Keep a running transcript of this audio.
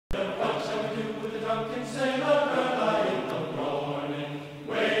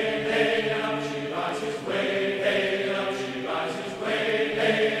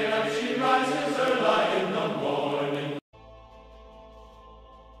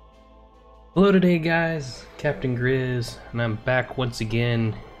Hello today guys, Captain Grizz, and I'm back once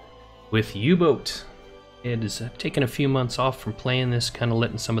again with Uboat. It has taken a few months off from playing this, kind of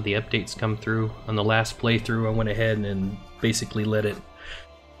letting some of the updates come through. On the last playthrough I went ahead and basically let it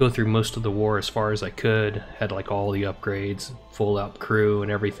go through most of the war as far as I could. Had like all the upgrades, full out crew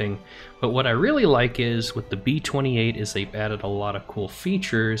and everything. But what I really like is with the B-28 is they've added a lot of cool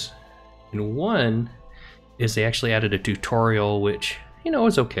features. And one is they actually added a tutorial which, you know,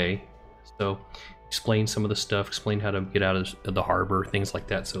 is okay. So explain some of the stuff, explain how to get out of the harbor, things like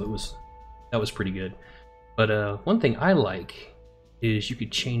that. So that was pretty good. But one thing I like is you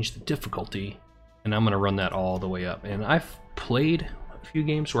could change the difficulty, and I'm gonna run that all the way up. And I've played a few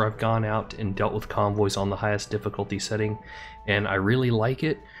games where I've gone out and dealt with convoys on the highest difficulty setting, and I really like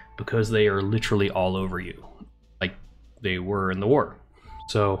it because they are literally all over you, like they were in the war.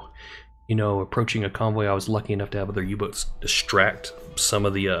 So, you know, approaching a convoy, I was lucky enough to have other U-boats distract some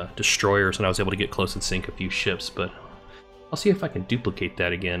of the destroyers, and I was able to get close and sink a few ships, but I'll see if I can duplicate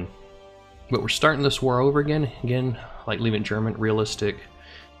that again. But we're starting this war over again. Again, like leaving German, realistic.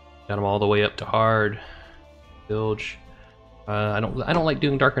 Got them all the way up to hard. Bilge. I don't like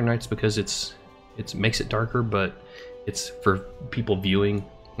doing darker nights because it makes it darker, but it's for people viewing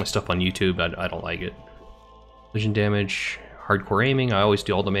my stuff on YouTube. I don't like it. Vision damage. Hardcore aiming, I always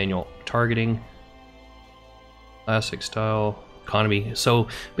do all the manual targeting. Classic style, economy. So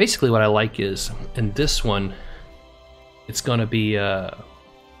basically what I like is, in this one, it's gonna be, as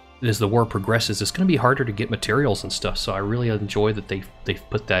the war progresses, it's gonna be harder to get materials and stuff, so I really enjoy that they've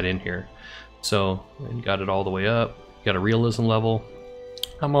put that in here. So, and got it all the way up, got a realism level.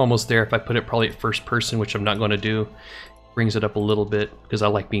 I'm almost there. If I put it probably at first person, which I'm not gonna do, brings it up a little bit, because I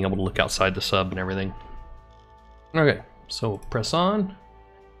like being able to look outside the sub and everything. Okay. So press on.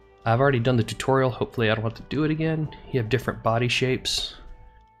 I've already done the tutorial. Hopefully I don't have to do it again. You have different body shapes.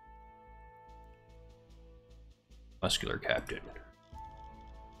 Muscular captain.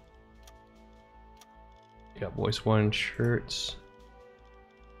 You got voice 1 shirts.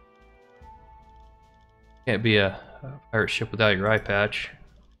 Can't be a pirate ship without your eye patch.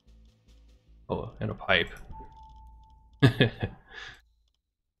 Oh, and a pipe.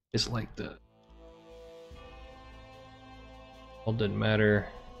 It's like the all doesn't matter.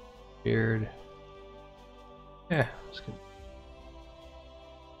 Beard. Yeah, it's good.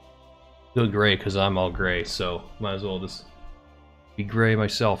 Go gray because I'm all gray, so might as well just be gray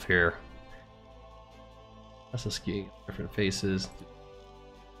myself here. Let's just get different faces.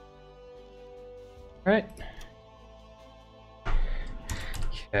 Alright.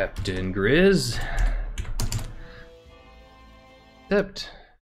 Captain Grizz. Accept.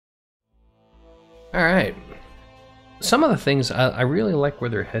 Alright. Some of the things I really like where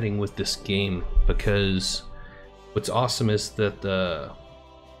they're heading with this game, because what's awesome is that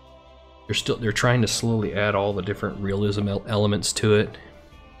they're trying to slowly add all the different realism elements to it,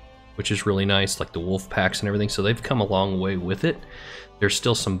 which is really nice, like the wolf packs and everything. So they've come a long way with it. There's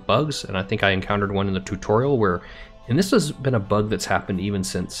still some bugs, and I think I encountered one in the tutorial where, and this has been a bug that's happened even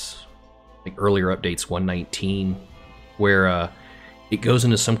since like earlier updates 1.19, where it goes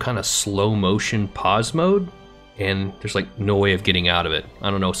into some kind of slow motion pause mode. And there's like no way of getting out of it. I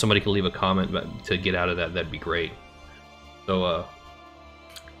don't know, somebody could leave a comment to get out of that, that'd be great. So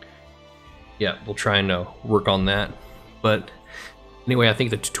yeah, we'll try and work on that. But anyway, I think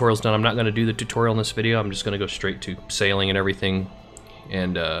the tutorial's done. I'm not going to do the tutorial in this video. I'm just going to go straight to sailing and everything.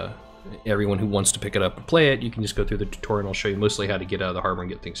 And everyone who wants to pick it up and play it, you can just go through the tutorial and I'll show you mostly how to get out of the harbor and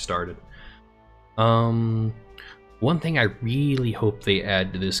get things started. One thing I really hope they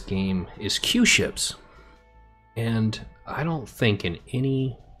add to this game is Q ships. And I don't think in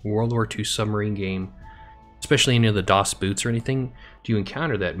any World War II submarine game, especially any of the DOS boots or anything, do you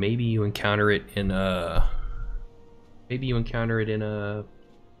encounter that. Maybe you encounter it in a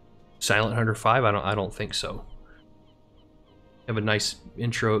Silent Hunter 5. I don't think so. Have a nice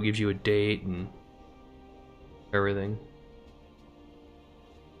intro, it gives you a date and everything.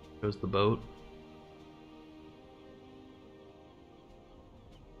 Shows the boat.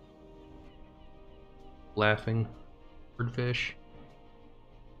 Laughing birdfish.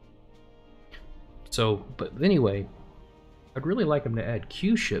 So, but anyway, I'd really like them to add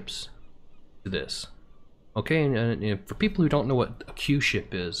Q ships to this. Okay, and for people who don't know what a Q ship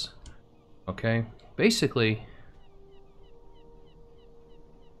is, okay, basically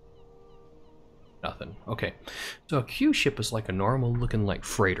nothing. Okay, so a Q ship is like a normal looking like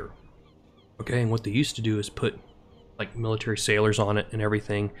freighter. Okay, and what they used to do is put like military sailors on it and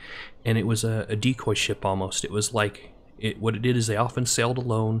everything, and it was a decoy ship almost. It was like, what it did is they often sailed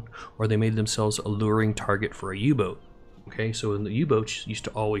alone, or they made themselves a luring target for a U-boat. Okay, so the U-boats used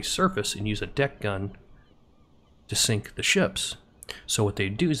to always surface and use a deck gun to sink the ships. So what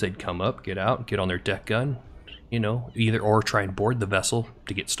they'd do is they'd come up, get out, get on their deck gun, you know, either or try and board the vessel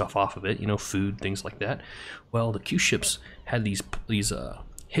to get stuff off of it, you know, food, things like that. Well, the Q ships had these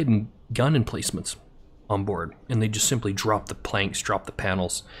hidden gun emplacements on board, and they just simply drop the planks, drop the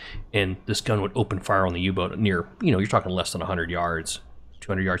panels, and this gun would open fire on the U-boat near, you know, you're talking less than 100 yards,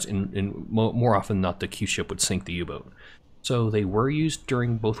 200 yards, and more often than not, the Q ship would sink the U-boat. So they were used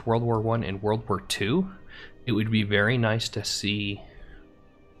during both World War I and World War II. It would be very nice to see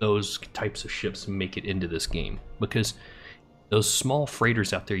those types of ships make it into this game, because those small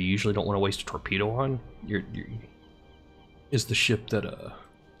freighters out there you usually don't want to waste a torpedo on. Is the ship that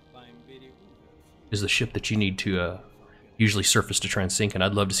you need to usually surface to try and sink, and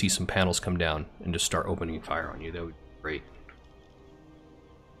I'd love to see some panels come down and just start opening fire on you. That would be great.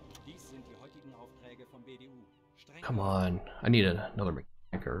 Come on, I need another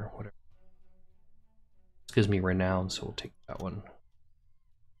mechanic or whatever. This gives me renown, so we'll take that one.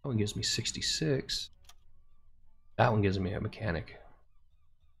 That one gives me 66. That one gives me a mechanic.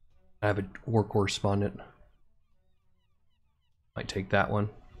 I have a war correspondent. Might take that one.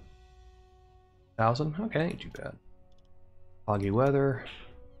 1,000? Okay, ain't too bad. Foggy weather.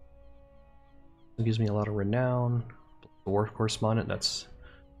 It gives me a lot of renown. The war correspondent, that's...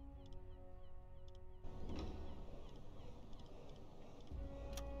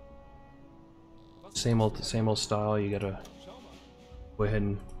 same old style. You gotta go ahead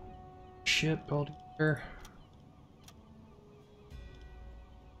and ship all together.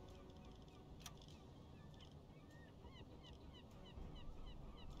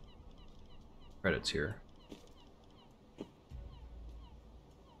 Credits here.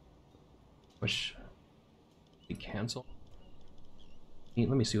 Which we cancel. Let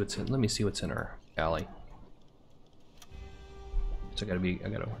me see what's in our galley. So I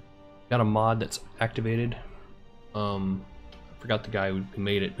got a mod that's activated. I forgot the guy who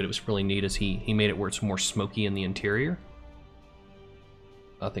made it, but it was really neat. As he made it where it's more smoky in the interior.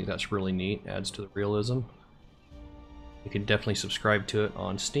 I think that's really neat. Adds to the realism. You can definitely subscribe to it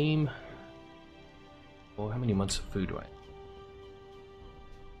on Steam. Well, how many months of food do I have?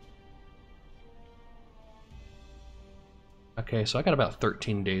 Okay, so I got about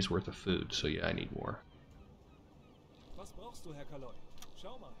 13 days worth of food, so yeah, I need more.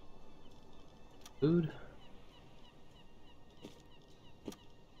 Food.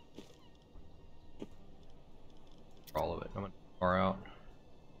 All of it. I'm gonna far out.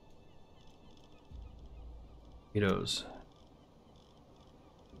 Potatoes.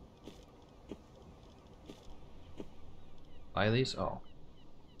 Buy these? Oh.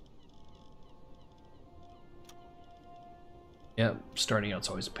 Yep, starting out's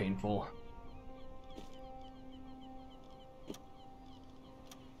always painful.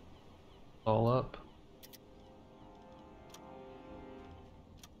 All up.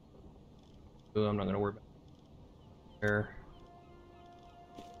 Ooh, I'm not gonna worry about there.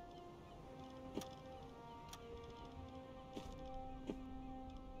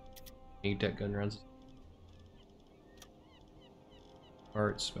 Need deck gun runs.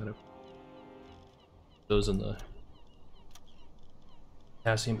 Parts, those in the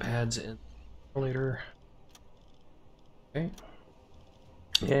potassium pads in later. Okay.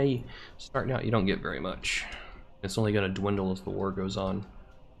 Yeah, starting out you don't get very much. It's only gonna dwindle as the war goes on.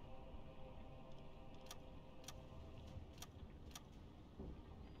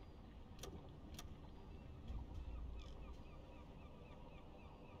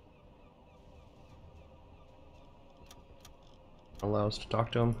 Allow us to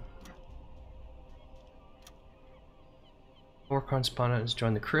talk to him. War correspondent has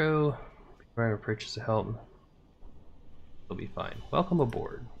joined the crew. Preparing to purchase the help. He'll be fine. Welcome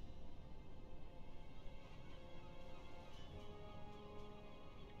aboard.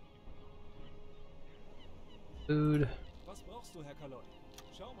 Food.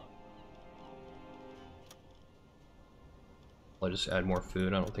 I'll just add more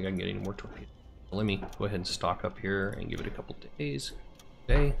food. I don't think I can get any more torpedoes. Let me go ahead and stock up here and give it a couple days.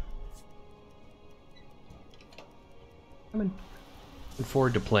 Okay. I'm looking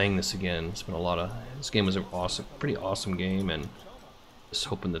forward to playing this again. It's been a lot of. This game was an awesome, pretty awesome game, and just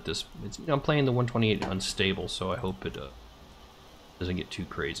hoping that this. You know, I'm playing the 128 unstable, so I hope it doesn't get too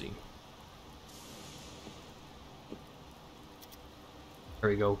crazy. There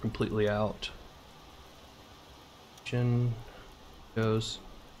we go, completely out. Goes.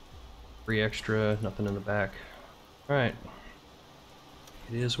 Free extra, nothing in the back. Alright.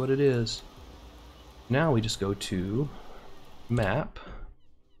 It is what it is. Now we just go to map.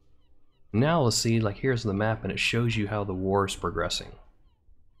 Now let's see, like here's the map and it shows you how the war is progressing.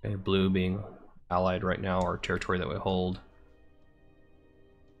 Okay, blue being allied right now, or territory that we hold.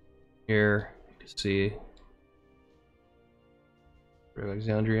 Here, you can see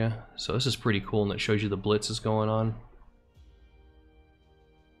Alexandria. So this is pretty cool, and it shows you the blitz is going on.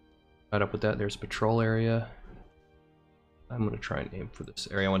 Right up with that, there's a patrol area. I'm gonna try and aim for this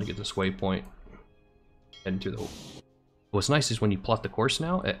area. I want to get this waypoint. Heading through the whole. What's nice is when you plot the course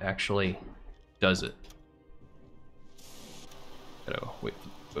now, it actually does it. Gotta wait for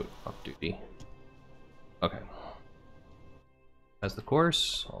the boat off duty. Okay. That's the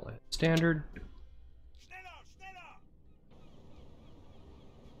course, all standard.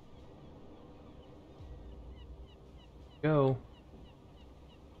 Go.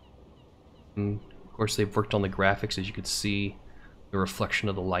 And of course they've worked on the graphics, as you could see the reflection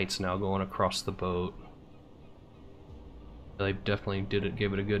of the lights now going across the boat. They definitely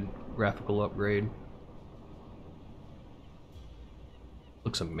gave it a good graphical upgrade.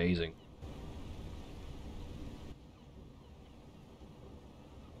 Looks amazing.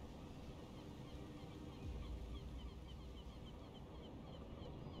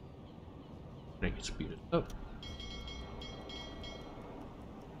 I can speed it up.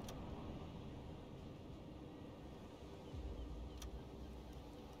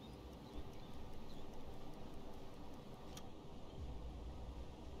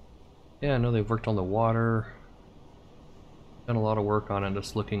 Yeah, I know they've worked on the water, done a lot of work on it.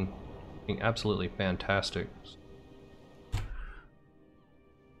 It's looking absolutely fantastic.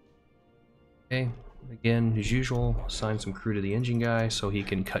 Okay, again, as usual, assign some crew to the engine guy so he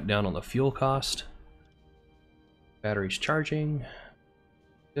can cut down on the fuel cost. Battery's charging.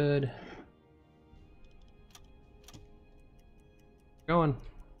 Good. Going.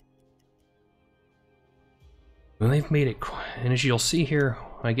 Well, they've made it, and as you'll see here,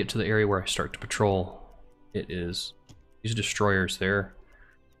 when I get to the area where I start to patrol, it is these destroyers there.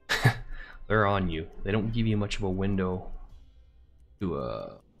 They're on you. They don't give you much of a window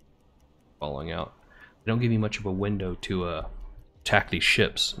to falling out. They don't give you much of a window to attack these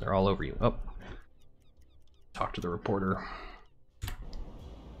ships. They're all over you. Oh, talk to the reporter.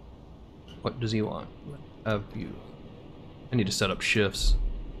 What does he want? Have you? I need to set up shifts.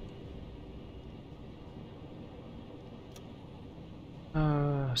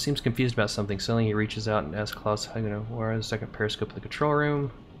 Seems confused about something. Suddenly he reaches out and asks Klaus, "I'm gonna wire the second periscope in the control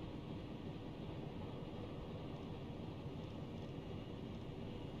room."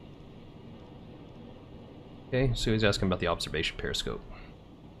 Okay, so he's asking about the observation periscope.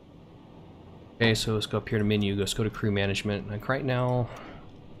 Okay, so let's go up here to menu. Let's go to crew management. Like right now,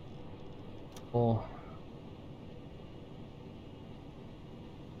 well,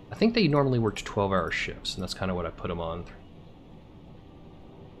 I think they normally work 12-hour shifts, and that's kind of what I put them on.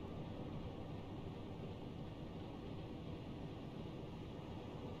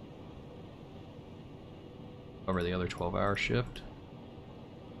 Over the other 12-hour shift.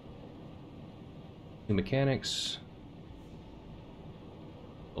 New mechanics.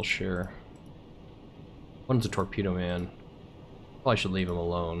 We'll share. One's a torpedo man. Probably should leave him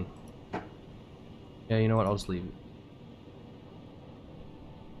alone. Yeah, you know what? I'll just leave it.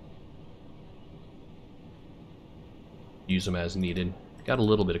 Use them as needed. Got a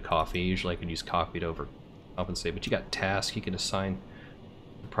little bit of coffee. Usually I could use coffee to overcompensate, but you got tasks. You can assign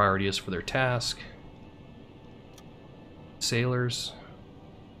the priority is for their task. Sailors.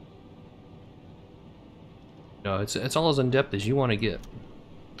 No, it's all as in depth as you want to get.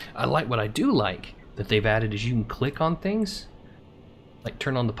 I like what I do like that they've added is you can click on things, like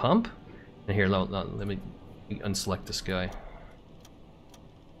turn on the pump. And here, let me unselect this guy.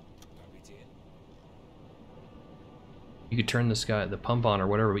 You could turn this guy, the pump on or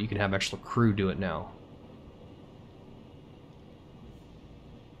whatever, but you can have actual crew do it now.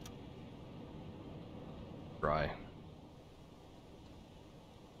 Try.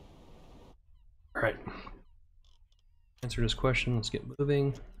 Alright. Answered his question, let's get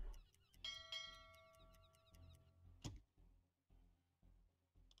moving.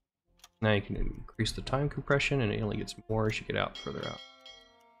 Now you can increase the time compression and it only gets more as you get out further out.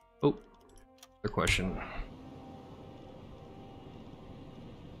 Oh, other question.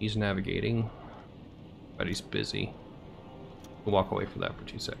 He's navigating, but he's busy. We'll walk away from that for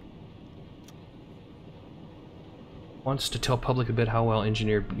 2 seconds. Wants to tell public a bit how well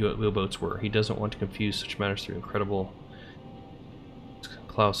engineered U-boats were. He doesn't want to confuse such matters through incredible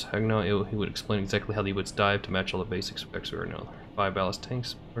Klaus Hagno. He would explain exactly how the U-boats dive to match all the basic specs we already know. 5 ballast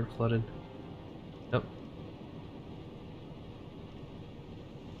tanks were flooded. Yep.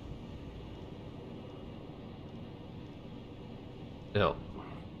 Help.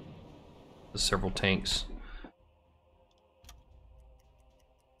 There's several tanks.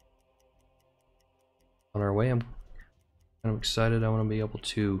 On our way, I'm kind of excited. I want to be able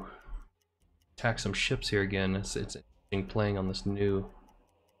to attack some ships here again. It's interesting playing on this new.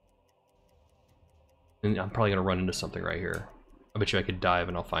 And I'm probably going to run into something right here. I bet you I could dive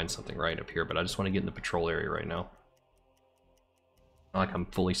and I'll find something right up here, but I just want to get in the patrol area right now. Not like I'm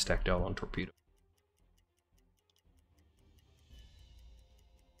fully stacked out on torpedo.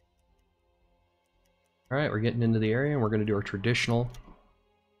 Alright, we're getting into the area and we're going to do our traditional.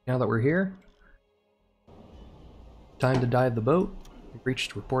 Now that we're here, time to dive the boat. We've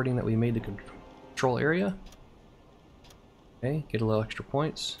reached reporting that we made the control area. Okay, get a little extra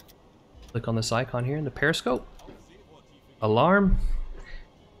points. Click on this icon here in the periscope. Alarm.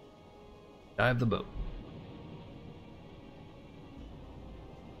 Dive the boat.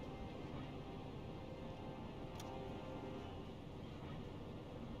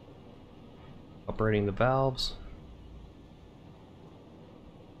 Operating the valves.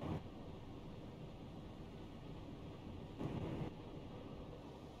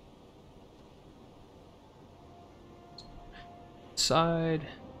 Side.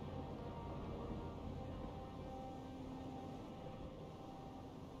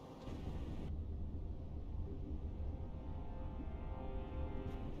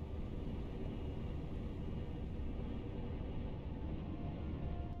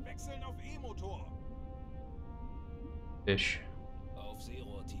 Fish.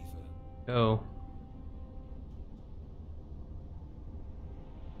 Go.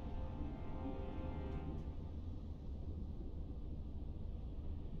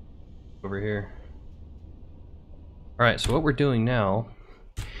 Over here. Alright, so what we're doing now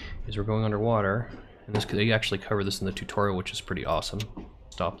is we're going underwater, and they actually cover this in the tutorial, which is pretty awesome.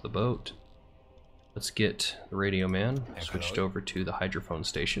 Stop the boat. Let's get the radio man switched over to the hydrophone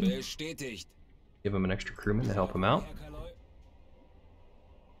station. Give him an extra crewman to help him out.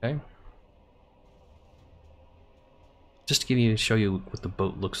 Okay. Just to show you what the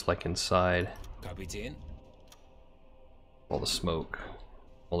boat looks like inside. All the smoke,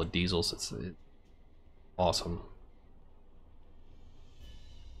 all the diesels, it's awesome.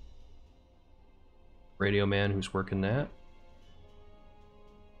 Radio man who's working that.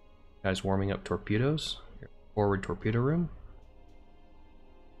 Guys warming up torpedoes. Forward torpedo room.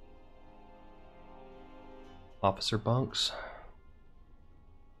 Officer bunks.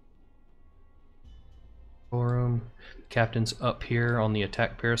 Room. Captain's up here on the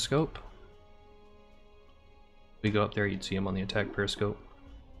attack periscope. If we go up there, you'd see him on the attack periscope.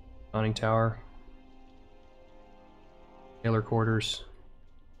 Conning tower. Sailor quarters.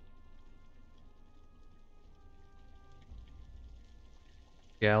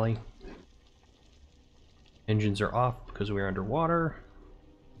 Galley. Engines are off because we're underwater.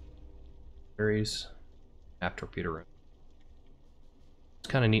 Ferries. Aft torpedo room. It's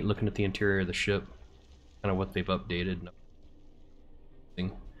kind of neat looking at the interior of the ship. Kind of what they've updated.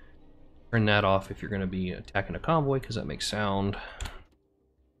 Turn that off if you're going to be attacking a convoy because that makes sound.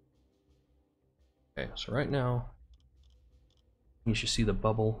 Okay, so right now you should see the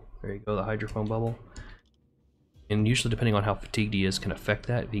bubble. There you go, the hydrophone bubble. And usually, depending on how fatigued he is, can affect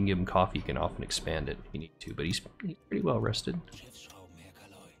that. If you can give him coffee, you can often expand it if you need to. But he's pretty well rested.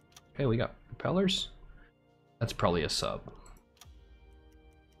 Okay, we got propellers. That's probably a sub.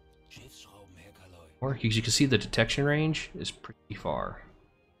 Or as you can see, the detection range is pretty far.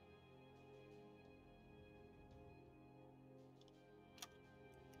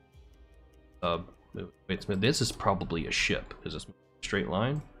 Wait, this is probably a ship because it's a straight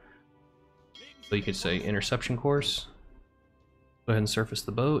line. So you could say interception course. Go ahead and surface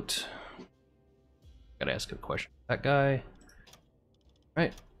the boat. Gotta ask a question. That guy.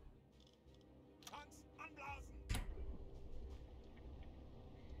 Right.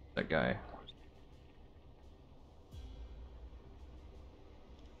 That guy.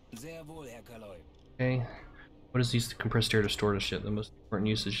 Okay. What is used to compressed air to store the ship? The most important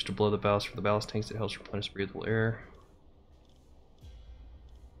usage is to blow the ballast for the ballast tanks that helps replenish breathable air.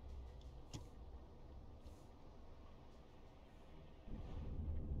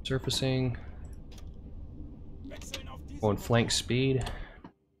 Surfacing. Going flank speed.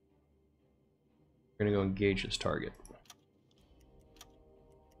 We're gonna go engage this target.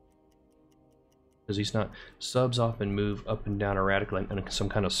 Because he's not, subs often move up and down erratically in some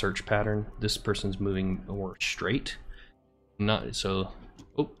kind of search pattern. This person's moving more straight, not so.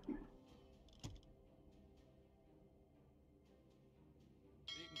 Oh,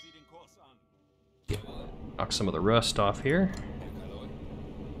 yeah. Knock some of the rust off here.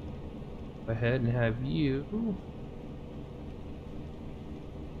 Go ahead and have you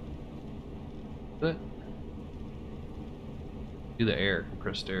But do the air,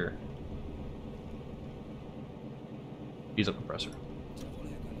 compressed air. Diesel compressor.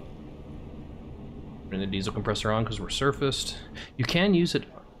 Turn the diesel compressor on because we're surfaced. You can use it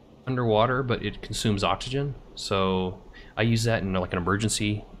underwater, but it consumes oxygen. So I use that in like an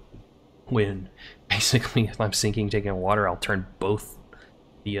emergency when basically if I'm sinking, taking water, I'll turn both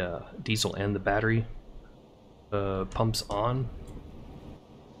the diesel and the battery pumps on.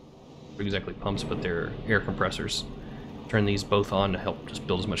 Not exactly pumps, but they're air compressors. Turn these both on to help just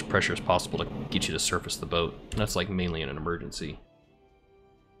build as much pressure as possible to get you to surface the boat. And that's like mainly in an emergency.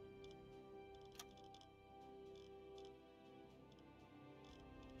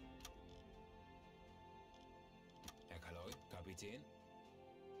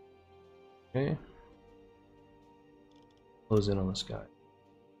 Okay. Close in on the sky.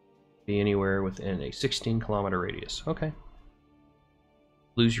 Be anywhere within a 16-kilometer radius. Okay.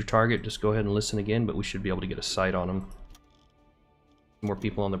 Lose your target, just go ahead and listen again, but we should be able to get a sight on them. More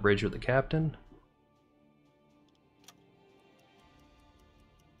people on the bridge with the captain.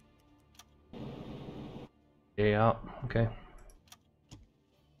 Day out. Okay.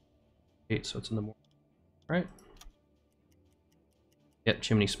 Okay, so it's in the morning. All right. Yep,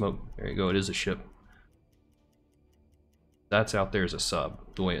 chimney smoke. There you go. It is a ship. That's out there as a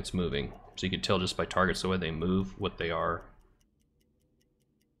sub, the way it's moving. So you can tell just by targets the way they move, what they are.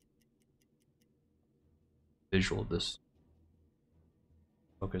 Visual of this.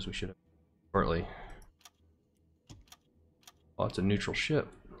 Focus we should have shortly. Oh, it's a neutral ship.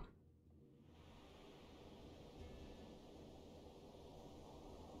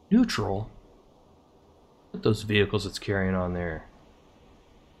 Neutral? Look at those vehicles it's carrying on there.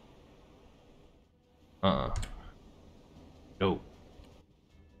 Nope.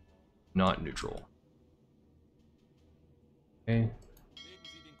 Not neutral. Okay.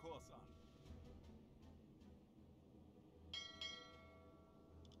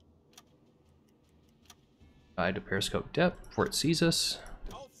 Guide to periscope depth before it sees us.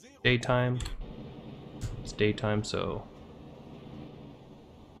 Daytime. It's daytime, so.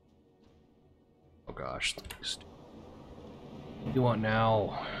 Oh gosh. What do you want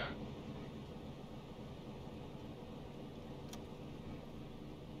now?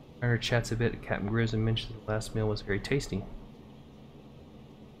 I heard chats a bit. Captain Grizz mentioned the last meal was very tasty.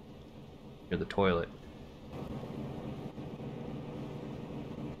 Near the toilet.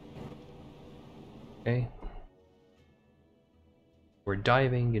 Okay. We're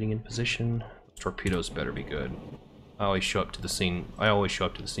diving, getting in position. Torpedoes better be good. I always show up to the scene.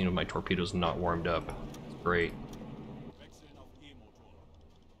 With my torpedoes not warmed up. It's great.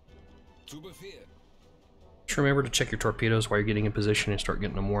 Just remember to check your torpedoes while you're getting in position and start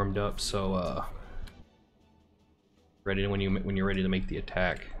getting them warmed up. So ready when you're ready to make the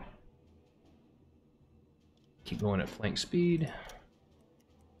attack. Keep going at flank speed.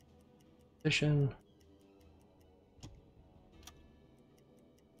 Position.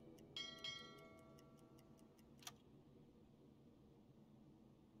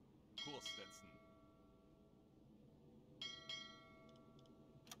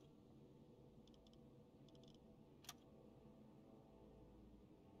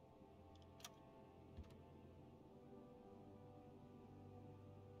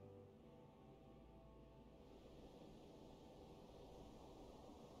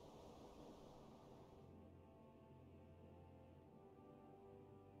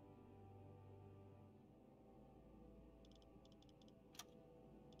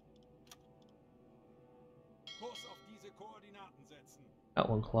 About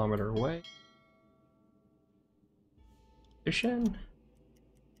 1 kilometer away. Position.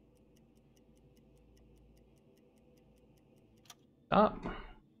 Stop. I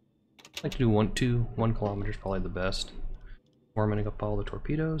like to do 1 kilometer is probably the best. Warming up all the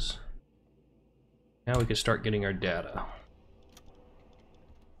torpedoes. Now we can start getting our data.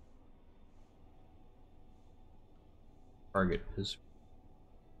 Target is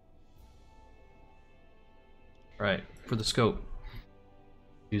right for the scope.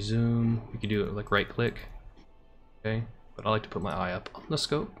 You zoom. You can do it like right click. Okay, but I like to put my eye up on the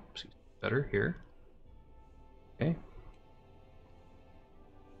scope. See better here. Okay.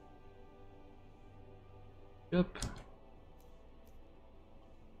 Yep.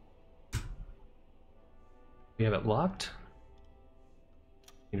 We have it locked.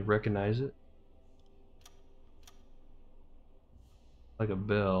 You can recognize it. Like a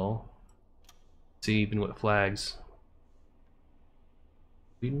bell. See even what flags.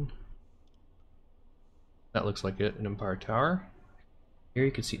 Sweden. That looks like it, an Empire Tower. Here you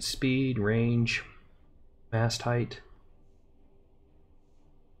can see speed, range, mast height,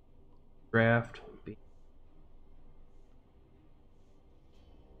 draft,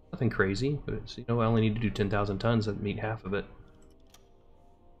 nothing crazy, but it's, you know, I only need to do 10,000 tons to meet half of it.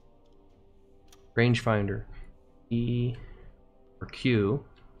 Rangefinder, E or Q,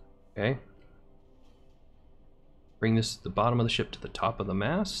 okay. Bring this to the bottom of the ship to the top of the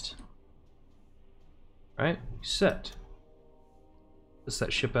mast. All right, set. Let's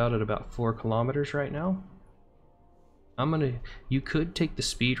that ship out at about 4 kilometers right now. You could take the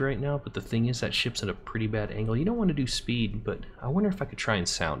speed right now, but the thing is that ship's at a pretty bad angle. You don't want to do speed, but I wonder if I could try and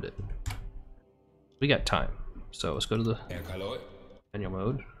sound it. We got time, so let's go to the manual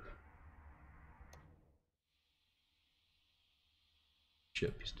mode.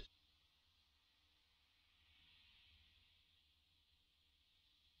 Ship.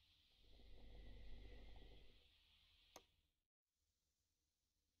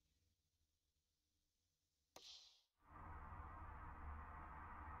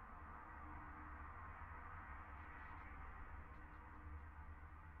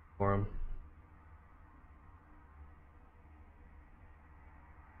 For him.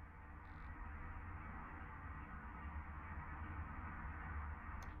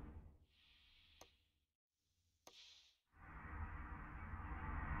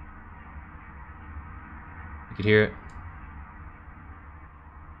 You can hear it.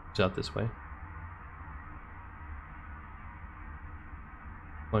 It's out this way.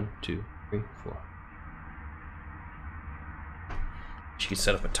 1, 2, 3, 4. She could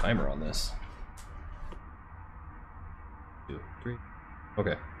set up a timer on this. 2, 3.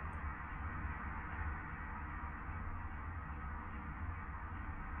 Okay.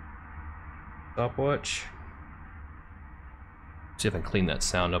 Stopwatch. See if I can clean that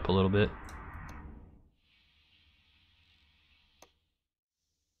sound up a little bit.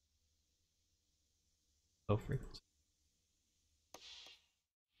 Low frequency.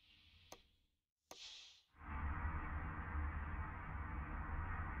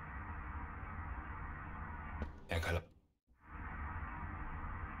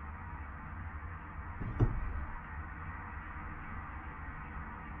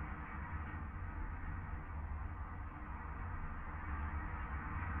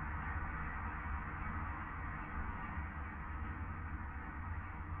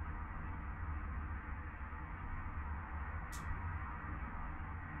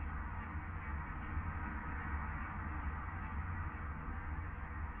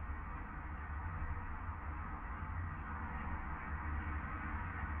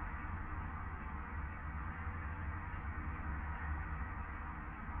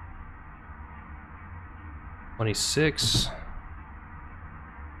 $26.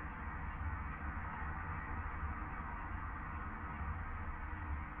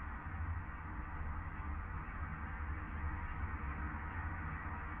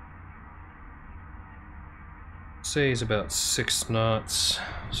 Say he's about 6 knots,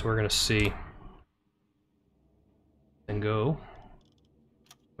 so we're gonna see and go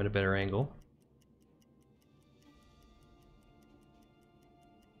at a better angle.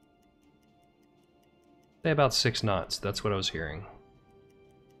 Say about 6 knots, that's what I was hearing.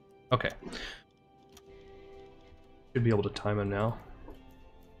 Okay. Should be able to time him now.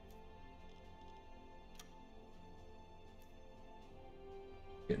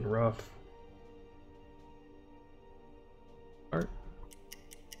 Getting rough. Got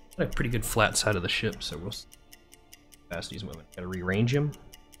a pretty good flat side of the ship, so we'll see how fast he's moving. Gotta rearrange him.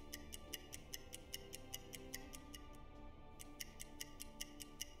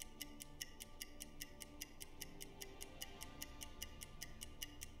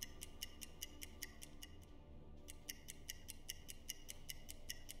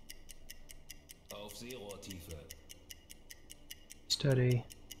 Steady.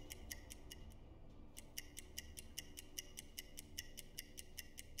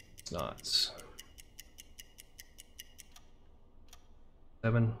 Knots.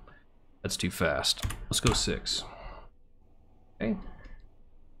 7. That's too fast. Let's go 6. Okay.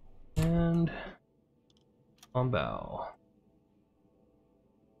 And on bow.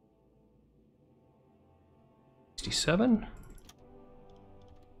 67.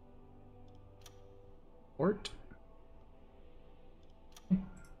 Port.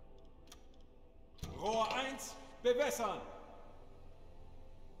 Rohr 1, bewässern!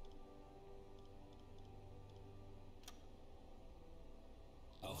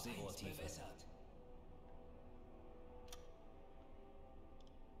 Aufseerohr bewässert.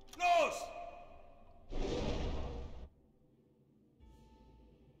 Los!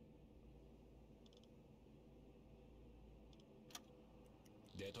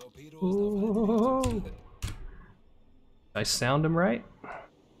 Der Torpedo ist auf halbem Weg. I sound him right?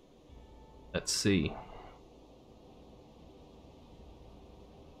 Let's see.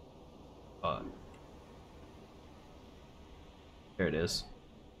 There it is.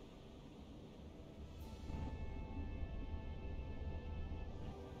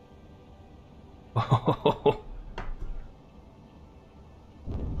 Oh,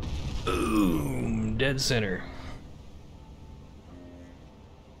 boom! Dead center.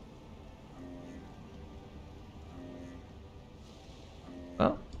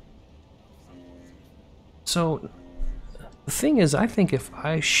 Well, so the thing is, I think if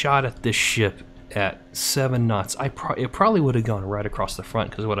I shot at this ship at 7 knots, it probably would have gone right across the front,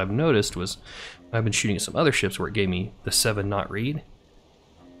 because what I've noticed was I've been shooting at some other ships where it gave me the 7-knot read.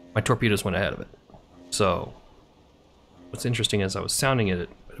 My torpedoes went ahead of it. So what's interesting is I was sounding it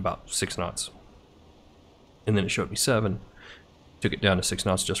at about 6 knots, and then it showed me 7. Took it down to 6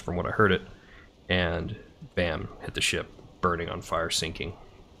 knots just from what I heard it, and bam, hit the ship, burning on fire, sinking.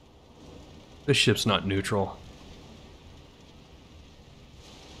 This ship's not neutral.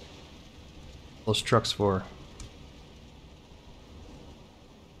 Those trucks for.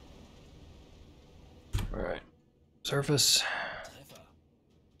 Alright. Surface. Treffer.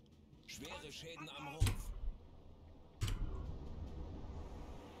 Schwere Schäden am Rumpf.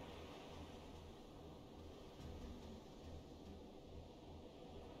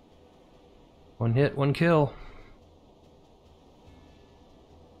 One hit, one kill.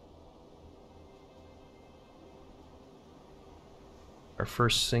 Our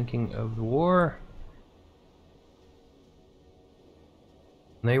first sinking of the war.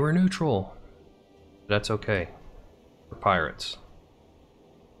 And they were neutral. That's okay. We're pirates.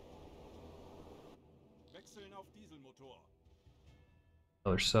 Wechseln auf Dieselmotor.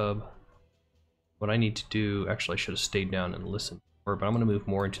 Another sub. What I need to do, actually I should have stayed down and listened more, but I'm going to move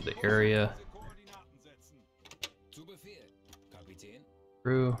more into the area. Koordinaten setzen. Zu Befehl, Kapitän.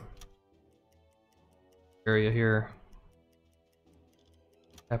 Through area here.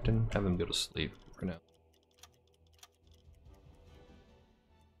 Captain, have him go to sleep for now.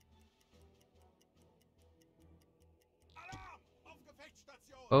 Alarm! Auf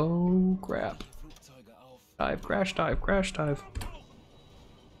Gefechtsstation! Oh crap. Flugzeuge auf. Dive, crash dive, crash dive.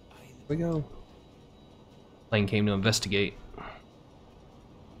 Here we go. Plane came to investigate.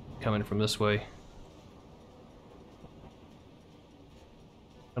 Coming from this way.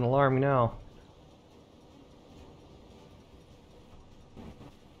 An alarm now.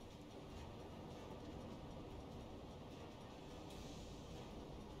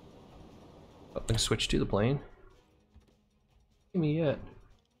 Oh, I can switch to the plane. See me yet.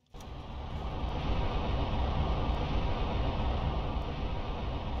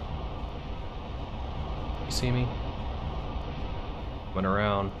 You see me? Went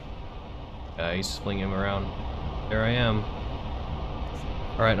around. Yeah, he's flinging him around. There I am.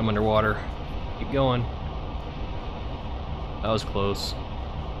 Alright, I'm underwater. Keep going. That was close.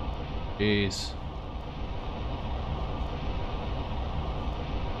 Jeez.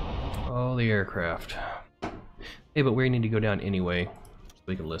 Oh, the aircraft. Hey, but we need to go down anyway, so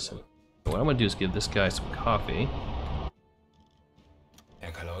we can listen. So what I'm gonna do is give this guy some coffee.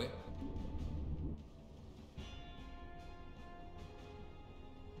 Herr Kaloi.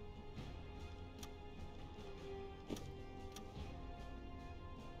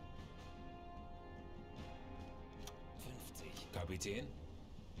 Kapitän.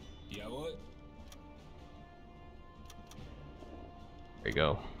 Jawohl. There you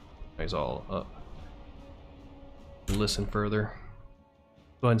go. He's all up. Listen further.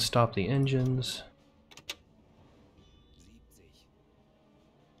 Go ahead and stop the engines. 70.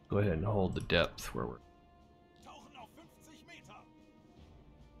 Go ahead and hold the depth where we're. Tauchen auf 50 Meter.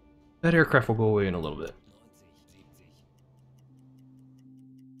 That aircraft will go away in a little bit. 90, 70.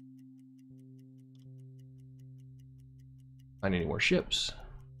 Find any more ships?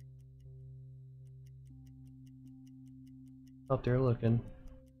 Out there looking.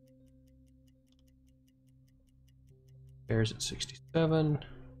 There's at 67.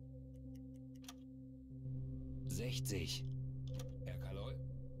 60. Herr Kaloi.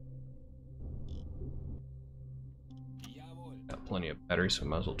 Jawohl. Got plenty of battery, so I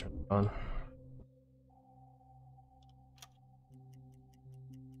might as well turn it on.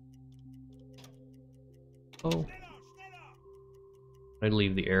 Oh. Schneller, schneller. I'd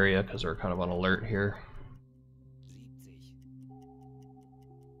leave the area because they're kind of on alert here. 70.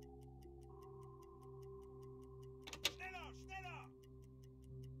 Schneller, schneller.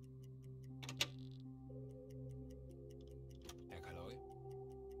 Herr Kaloi.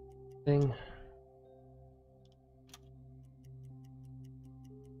 Thing.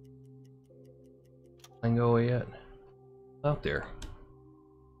 Ain't go away yet. Out there.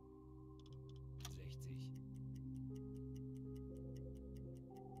 60.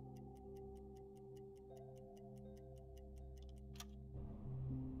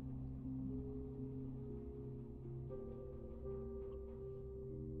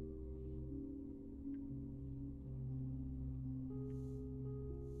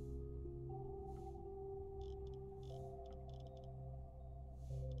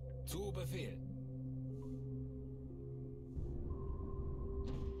 Zu Befehl.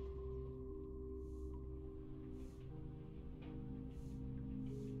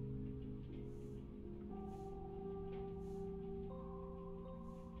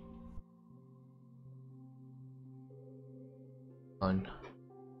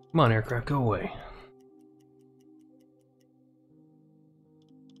 Come on, aircraft, go away.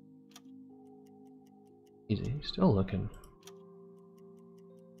 He's still looking.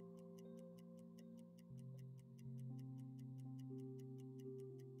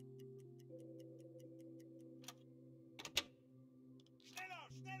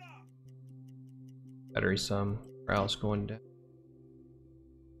 Battery sum. Morale's going down.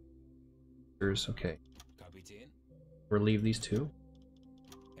 There's okay. Kapitän. Relieve these two.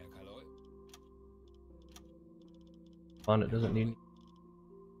 Herr Kaloy. On it doesn't need. You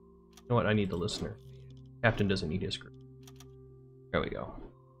know what? I need the listener. Captain doesn't need his group. There we go.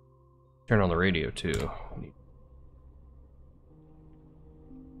 Turn on the radio too.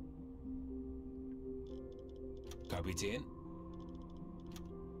 Kapitän.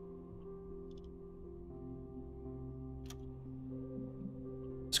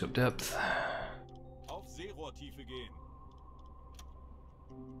 Scope depth. Auf Seerohrtiefe gehen.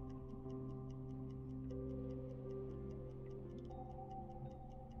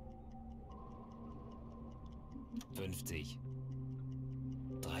 Fünfzig.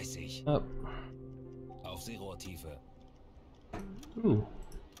 30. Up. Auf Seerohrtiefe. Ooh.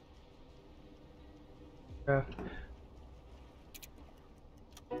 Craft.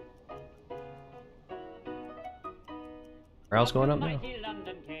 Morale's going up now. Mighty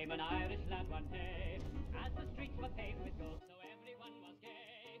London came an Irish lad one day, as the streets were paved with gold, so everyone was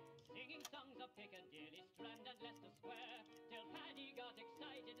gay, singing songs of Piccadilly, Strand and Leicester Square, till Paddy got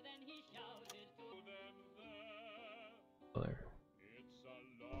excited, then he shouted to them there. Oh, there. It's a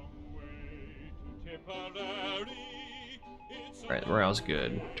long way to Tipperary. It's Alright, morale's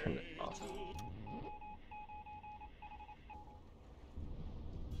good. Turn it off.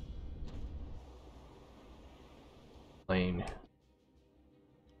 Plane.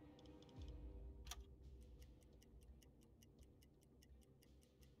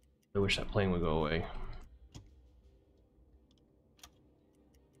 I wish that plane would go away.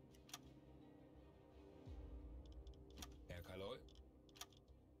 Herr Kaloy.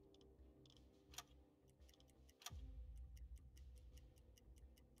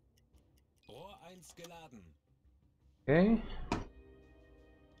 Rohr 1 geladen. Okay.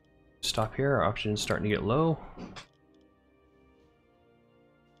 Stop here. Our oxygen's starting to get low.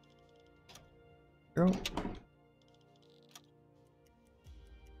 Zero.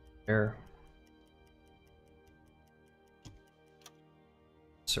 There.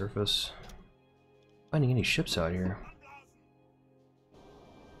 Surface. Finding any ships out here?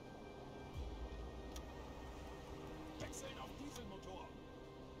 Wechseln auf Dieselmotor.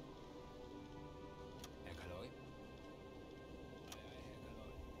 Herr Kaloy. Ei, Herr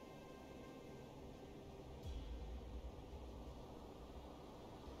Kaloy.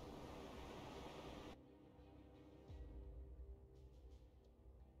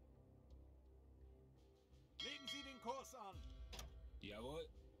 Legen Sie den Kurs an. Jawohl.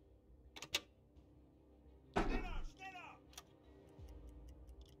 Schneller, schneller.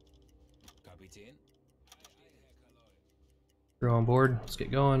 Kapitän. Ei, Herr Kaloy. Crew on board. Let's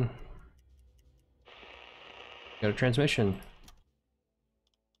get going. Got a transmission.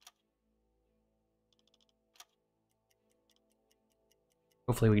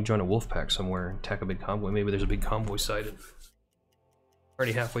 Hopefully we can join a wolf pack somewhere and attack a big convoy. Maybe there's a big convoy sighted.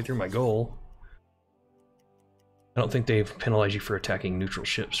 Already halfway through my goal. I don't think they've penalized you for attacking neutral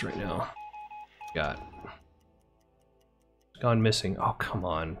ships right now. Got gone missing. Oh, come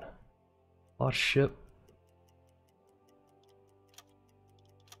on. Lost ship.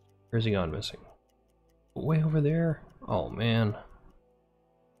 Where's he gone missing? Way over there? Oh, man.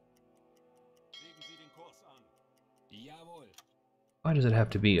 Legen Sie den Kurs an. Jawohl. Why does it have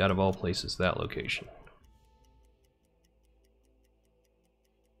to be, out of all places, that location?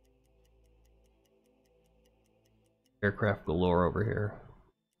 Aircraft galore over here.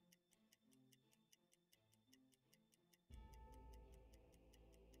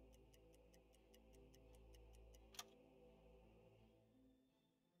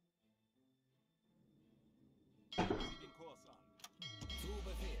 Legen Sie den Kurs an. Zu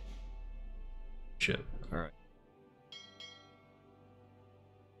Befehl. Ship. Alright.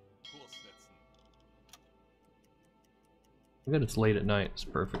 Kurs setzen. Good, it's late at night. It's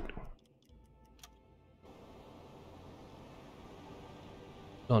perfect.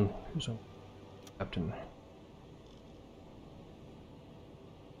 Who's on? Captain.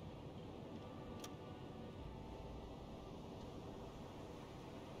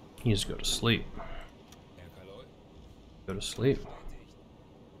 You just go to sleep. Herr Kaloi, Go to sleep. bestätigt.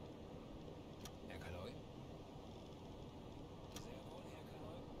 Herr Kaloi? Sehr wohl, Herr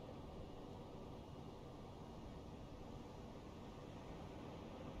Kaloi.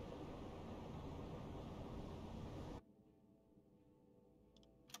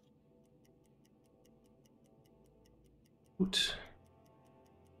 Gut.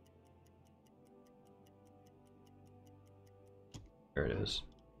 There it is.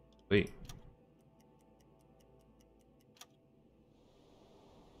 Wait.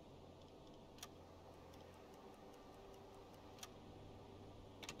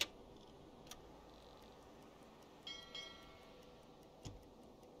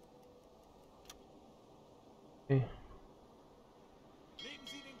 Okay. Legen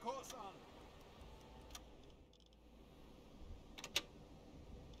Sie den Kurs an.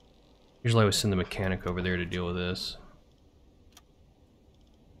 Usually I would send the mechanic over there to deal with this.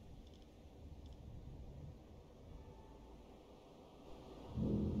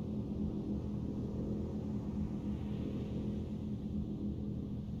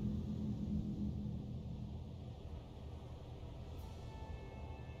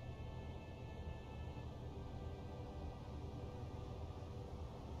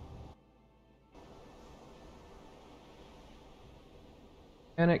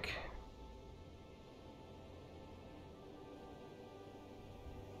 Mechanic.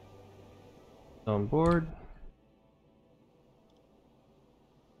 On board.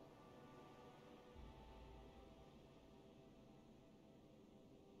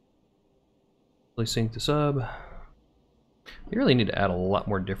 Sync the sub. You really need to add a lot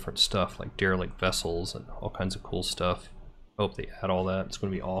more different stuff like derelict vessels and all kinds of cool stuff. I hope they add all that. It's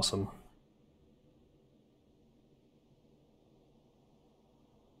going to be awesome.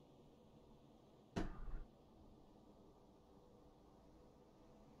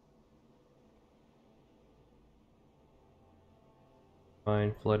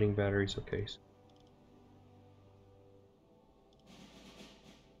 Fine, flooding batteries, okay.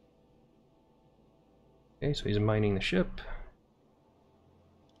 Okay, so he's mining the ship.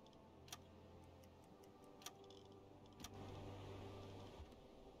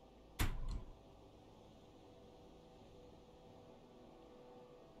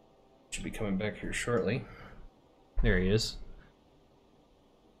 Should be coming back here shortly. There he is.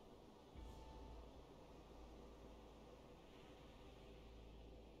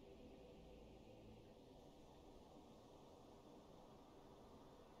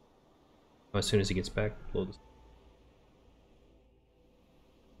 As soon as he gets back, blow this.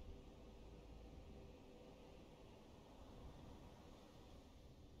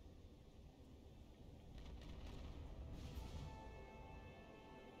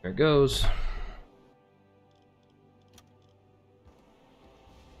 There it goes.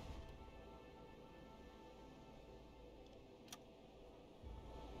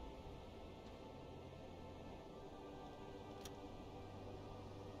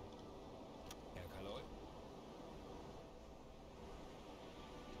 Herr Kaloi?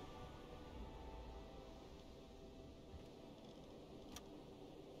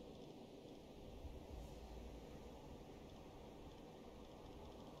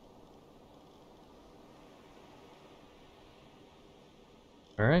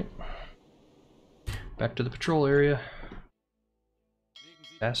 Alright. Back to the patrol area. Legen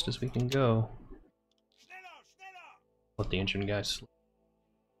Sie den Fast as Kurs we an. can go. Schneller, schneller! Let the engine guys sleep.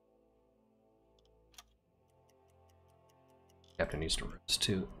 Captain needs to rest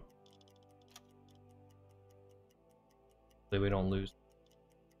too. So we don't lose.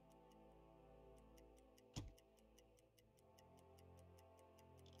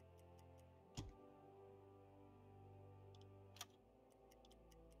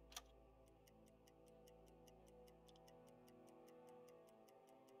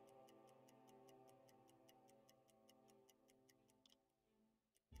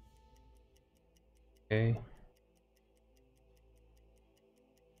 Okay.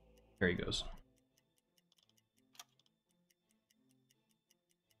 There he goes.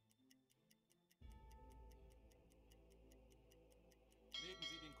 Legen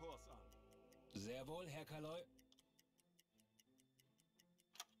Sie den Kurs an. Sehr wohl, Herr Kaloi.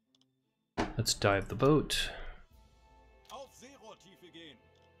 Let's dive the boat. Auf Seerohrtiefe gehen.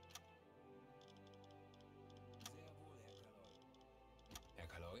 Sehr wohl, Herr Kaloi. Herr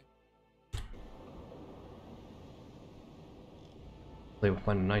Kaloi? They will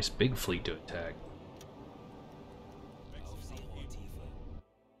find a nice big fleet to attack. Auf Seerohrtiefe.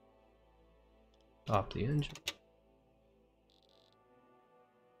 Stop the engine.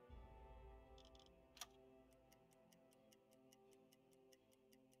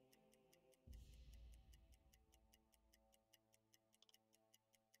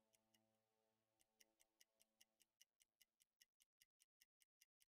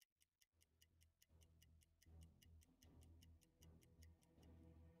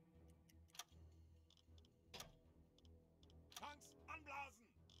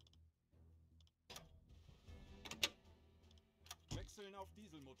 Wechseln auf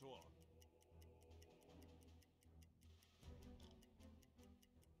Dieselmotor.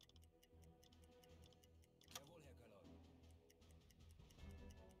 Jawohl, Herr Kalot.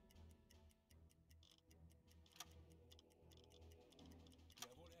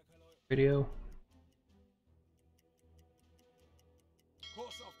 Jawohl, Herr Kalot. Radio.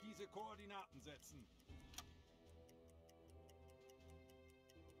 Kurs auf diese Koordinaten setzen.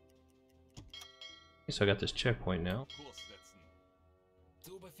 Okay, so I got this checkpoint now. Kurs setzen.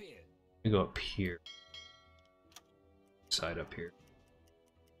 Zu Befehl. We go up here. Side up here.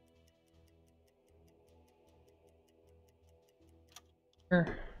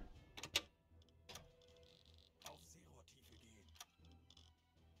 Here. Auf Seerohrtiefe gehen.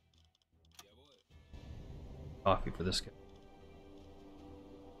 Jawohl. Coffee for this guy.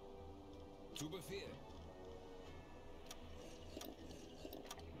 Zu Befehl.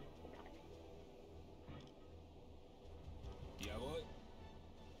 Jawohl.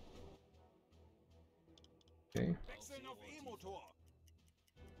 Okay. Wechseln auf E-Motor.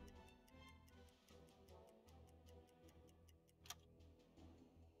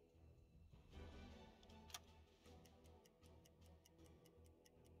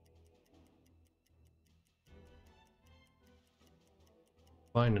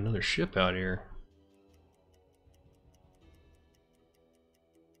 Find another ship out here.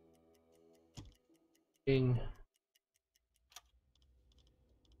 Ding.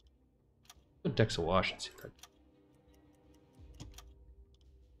 Put decks of wash and see if that.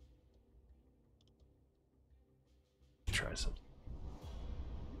 Try something.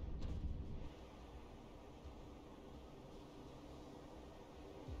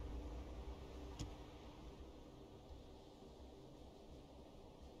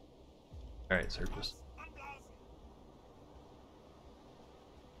 All right, surface. Anblasen.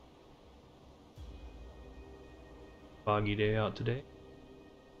 Foggy day out today.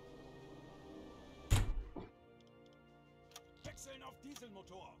 Wechseln auf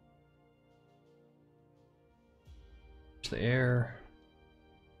Dieselmotor. There's the air.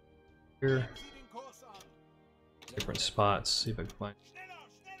 Here, Legen Sie den Kurs an. different spots. See if I can find Schneller,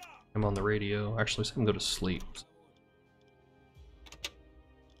 schneller. him on the radio. Actually, let him go to sleep.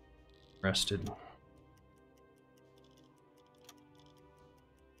 Rested.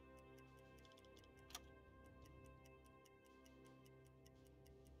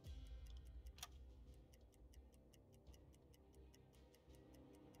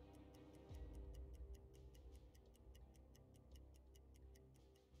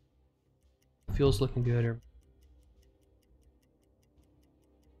 Fuel's looking good.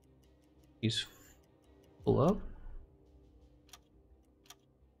 He's full up.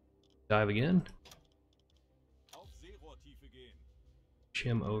 Dive again. Auf Seerohrtiefe gehen.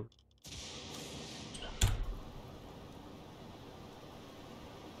 Shim over.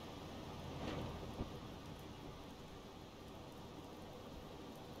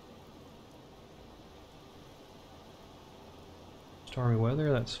 Stormy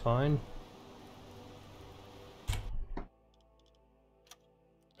weather, that's fine.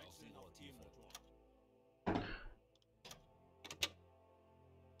 Wechseln auf E-Motor.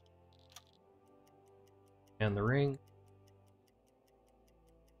 And the ring.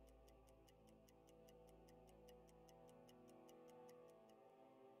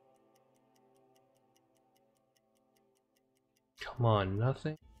 Come on,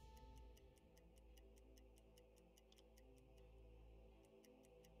 nothing.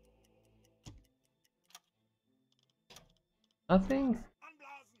 Nothing?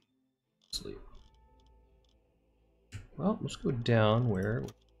 Anblasen. Sleep. Well, let's go down where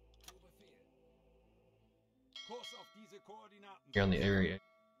Zu Befehl. Kurs auf diese Koordinaten. you're on the area.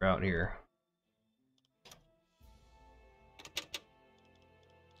 We're out here.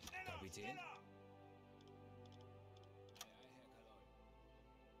 Schneller, Kapitän. schneller. Ei, ei, Herr Kalot.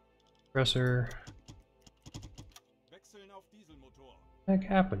 Pressor. Wechseln auf Dieselmotor. What the heck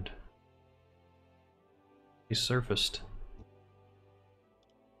happened? He surfaced.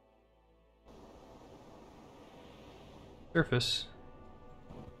 Surface.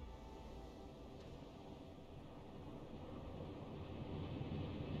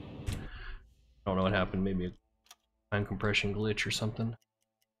 I don't know what happened. Maybe a time compression glitch or something.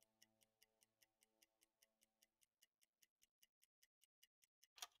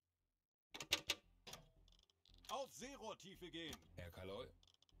 Auf Seerohrtiefe gehen. Herr Kalot.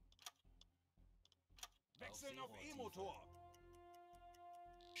 Wechseln auf E-Motor.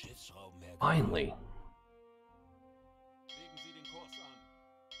 Schiffsschrauben, Herr Kalot. Finally. Legen Sie den Kurs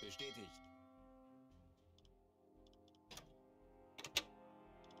an. Bestätigt.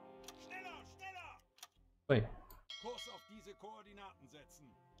 Schneller, schneller. Wait. Kurs auf diese Koordinaten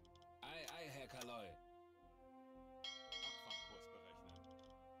setzen. Ei, ei, Herr Kaloi. Abfangkurs berechnen.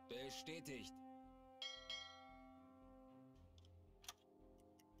 Bestätigt.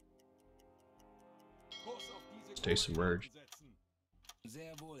 Kurs auf diese Stay submerged. Koordinaten setzen.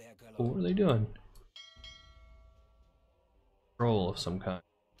 Sehr wohl, Herr What Kaloi. are they doing? Roll of some kind.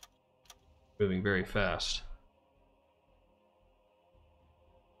 Moving very fast.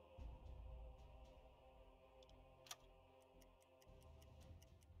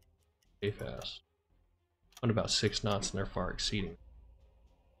 Very fast. What about 6 knots and they're far exceeding?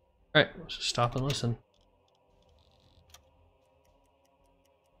 Alright, let's just stop and listen.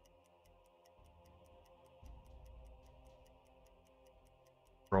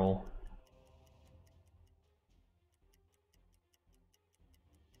 Roll.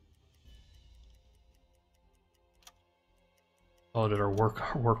 Oh, did our work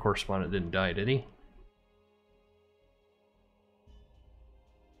correspondent didn't die, did he?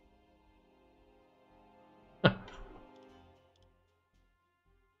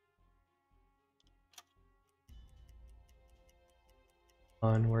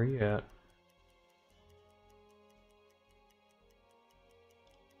 On where you at?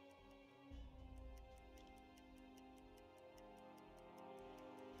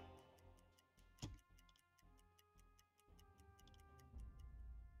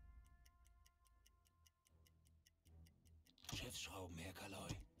 Schiffsschrauben, Herr Kaloi.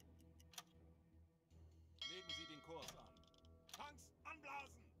 Legen Sie den Kurs an. Tanks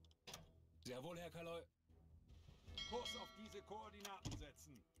anblasen. Sehr wohl, Herr Kaloi. Kurs auf diese Koordinaten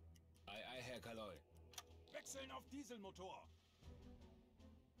setzen. Ei, ei, Herr Kaloi. Wechseln auf Dieselmotor.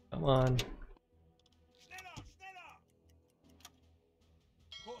 Come on. Schneller, schneller.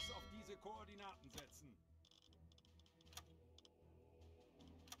 Kurs auf diese Koordinaten setzen.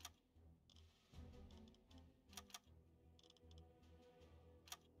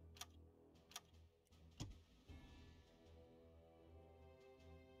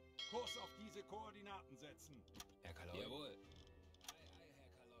 Kurs auf diese Koordinaten setzen. Herr Kaloi. Jawohl. Ei, ei,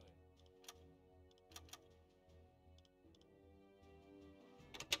 Herr Kaloi.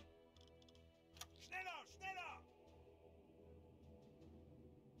 Schneller, schneller.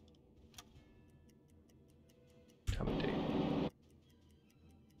 Commentate.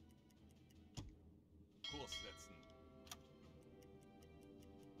 Kurs setzen.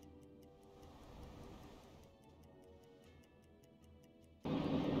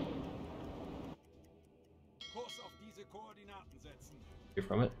 Kurs auf diese Koordinaten setzen. Away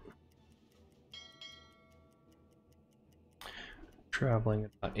from it. Traveling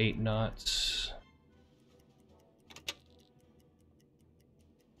about 8 knots.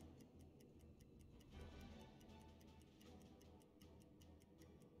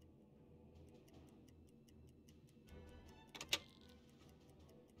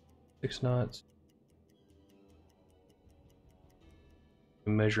 Six knots.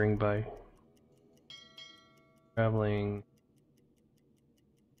 Measuring by traveling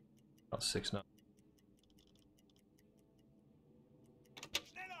about 6 knots.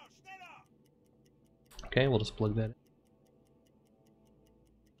 Schneller, schneller. Okay, we'll just plug that in.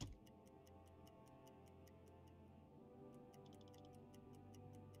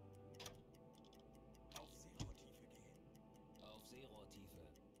 Auf Seerohrtiefe gehen. Auf Seerohrtiefe.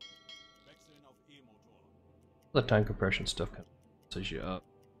 Wechseln auf E-Motor. The time compression stuff kind of messes you up.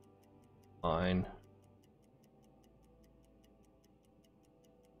 Fine.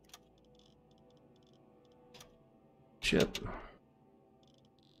 Ship.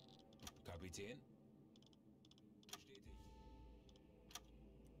 Kapitän. Bestätigt.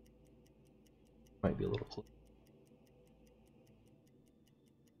 Might be a little close.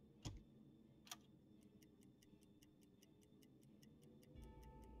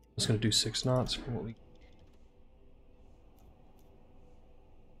 Just gonna do 6 knots for what we.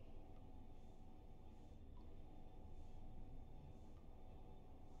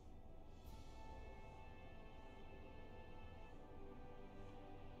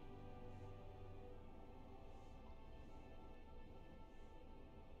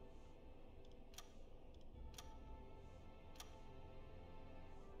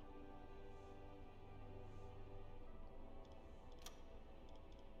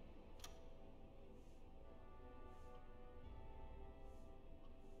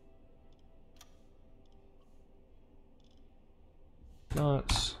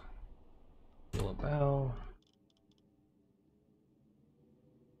 Knots. Feel a bow.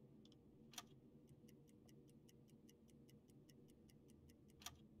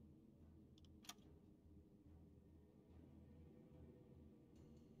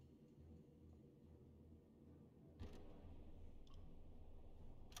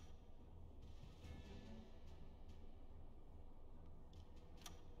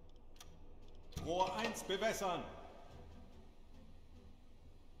 1 bewässern.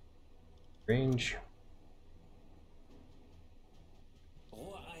 Range.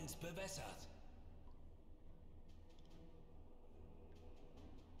 Rohr 1 bewässert.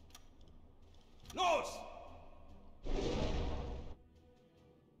 Los!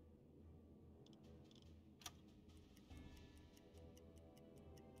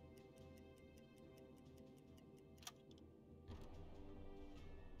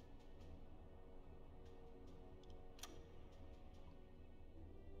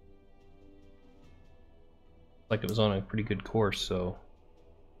 Like it was on a pretty good course, so.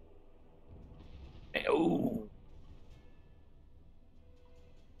 Oh.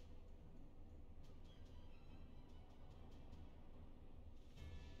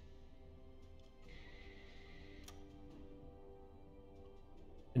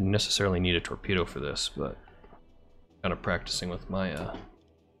 Didn't necessarily need a torpedo for this, but kind of practicing with my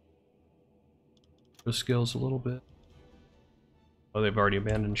skills a little bit. Oh, they've already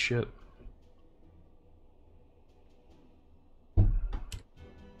abandoned ship.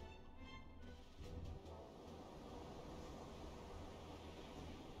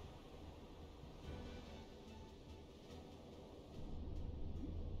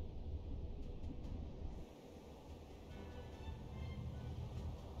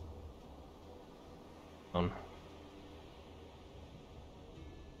 On.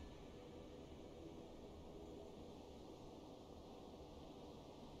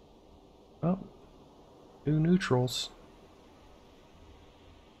 Oh, 2 neutrals.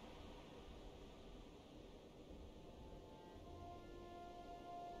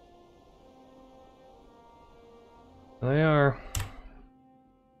 They are.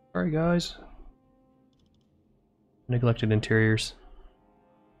 Sorry, guys. Neglected interiors.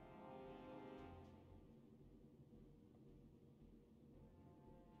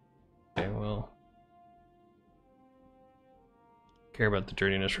 Okay, well. Care about the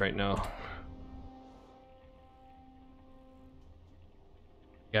dirtiness right now.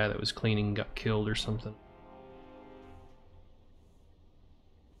 Guy that was cleaning got killed or something.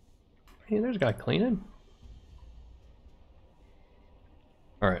 Hey, there's a guy cleaning.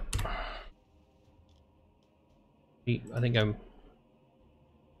 Alright. I think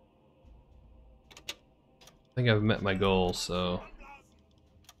I've met my goal, so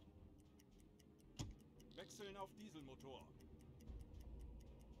Wechseln auf Dieselmotor.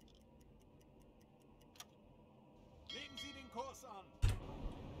 Legen Sie den Kurs an.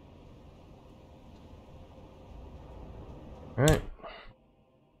 alright.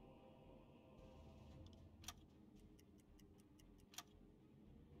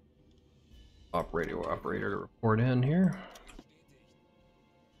 Operator report in here.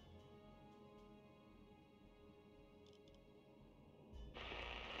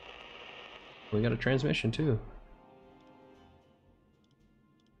 We got a transmission too.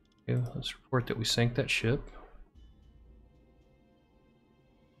 Okay, let's report that we sank that ship.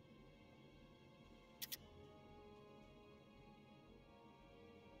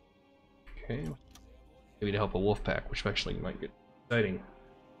 Okay, maybe to help a wolf pack, which actually might get exciting.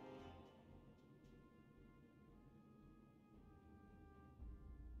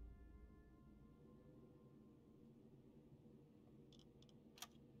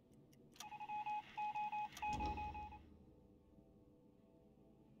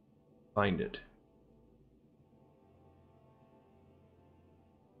 Find it.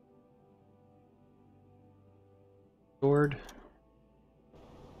 Stored.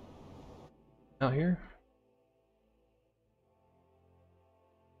 Out here?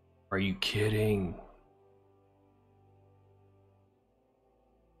 Are you kidding?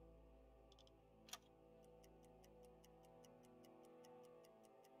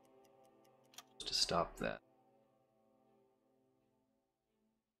 To stop that.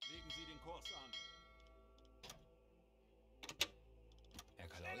 Legen Sie den Kurs an. Herr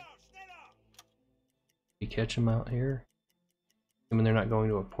Kaloi. Schneller, schneller! You catch them out here? I mean, they're not going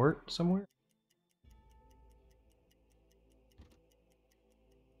to a port somewhere?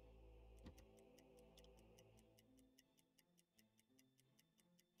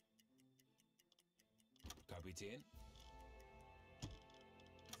 Kapitän.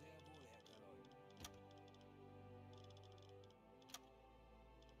 Sehr wohl, Herr Kaloi.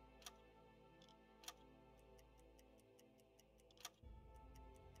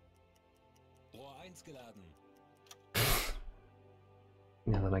 Rohr 1 geladen.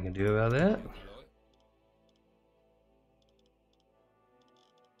 Nothing I can do about that. Herr Kaloi.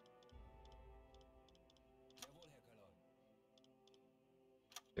 Jawohl, Herr Kaloi.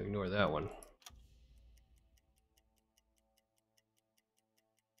 Ignore that one.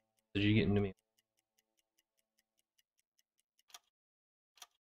 Did you get into me?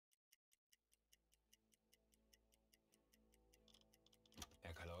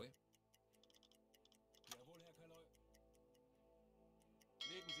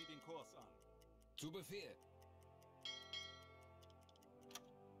 Kurs an. Zu Befehl.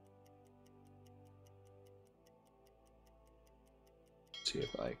 See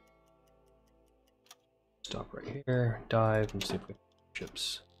if I stop right here, dive, and see if we have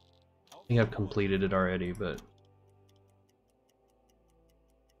ships. I think I've completed it already, but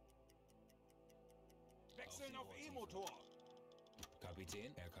Wechseln auf E-Motor.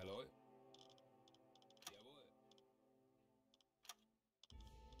 Kapitän, Herr Kaloi. Jawohl.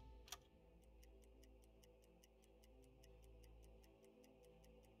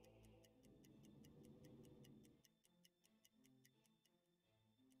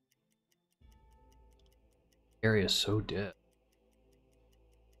 area is so dead.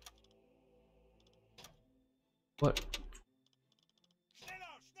 What?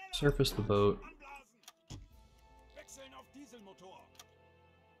 Schneller, schneller. Surface the boat. Anblasen. Wechseln auf Dieselmotor.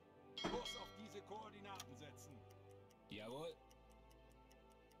 Kurs auf diese Koordinaten setzen. Jawohl.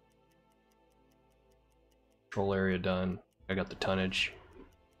 Control area done. I got the tonnage.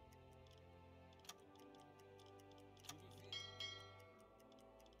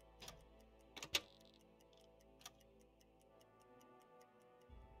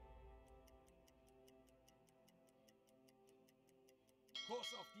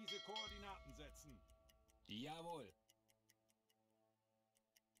 Kurs auf diese Koordinaten setzen. Jawohl.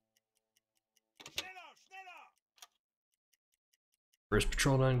 Schneller, schneller. First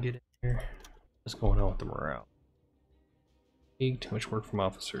patrol done, get in here. What's going on with the morale? Too much work from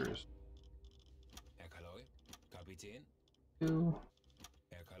officers. Herr Kaloi. Kapitän. Two.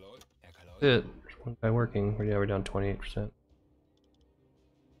 Herr Kaloi. Herr Kaloi. That's it. There's one guy working. Yeah, we're down 28%.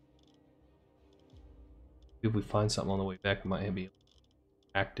 If we find something on the way back, it might be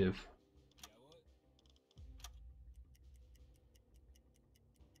active. Jawohl.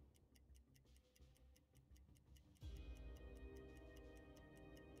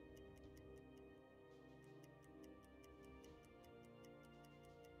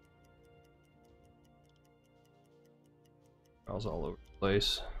 Morale's all over the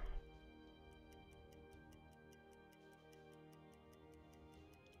place.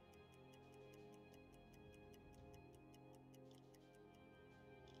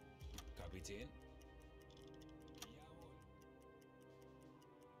 Kapitän. Jawohl.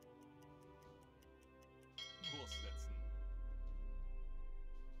 Kurs setzen.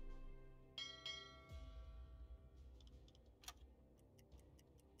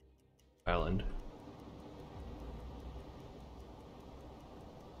 Island.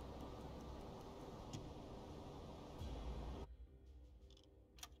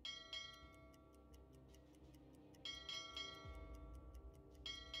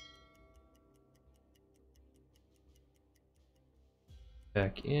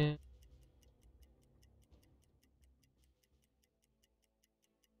 Back in.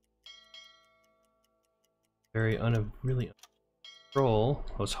 Very really control.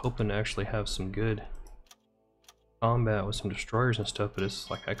 I was hoping to actually have some good combat with some destroyers and stuff, but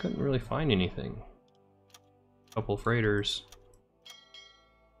it's like I couldn't really find anything. A couple freighters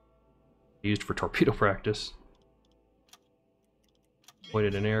used for torpedo practice.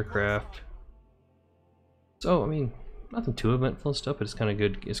 Avoided an aircraft. So I mean, nothing too eventful and stuff, but it's kind of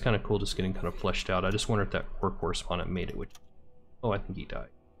good. It's kind of cool just getting kind of fleshed out. I just wonder if that war correspondent made it. Which, oh, I think he died.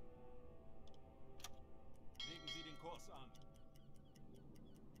 Legen Sie den Kurs an.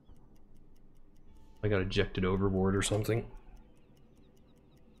 I got ejected overboard or something.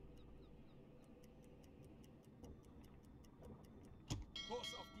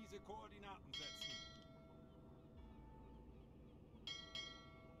 Kurs auf diese Koordinaten setzen.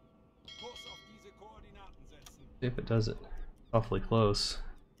 Kurs auf diese Koordinaten setzen. See if it does it. Awfully close.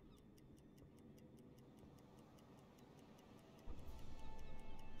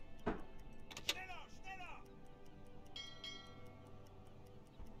 Schneller, schneller.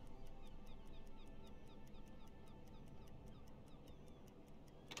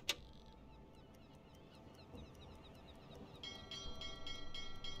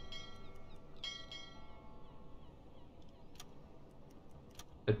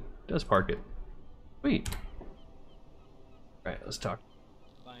 It does park it. Sweet. Alright, let's talk.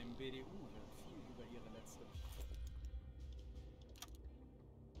 Beim BDU wird viel über ihre letzte.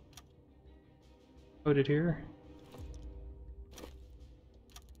 Put it here.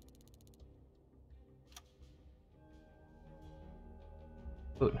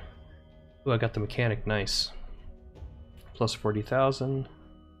 Ooh, I got the mechanic, nice. Plus 40,000.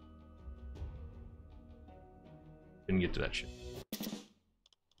 Didn't get to that shit.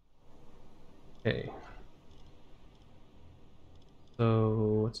 Okay.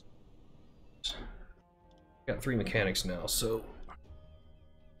 So what's got 3 mechanics now, so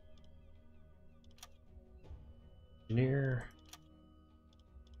engineer.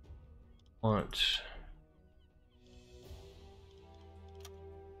 Want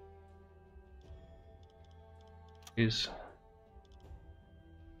is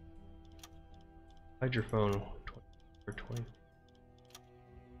hydrophone 20 or 20.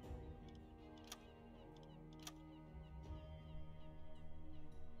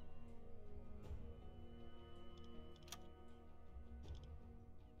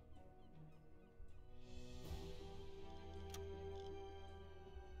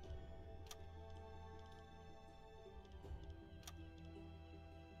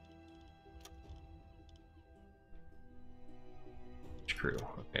 Crew.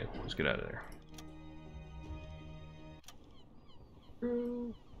 Okay, let's get out of there.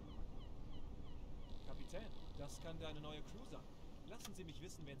 Kapitän, das kann deine neue Crew sein. Lassen Sie mich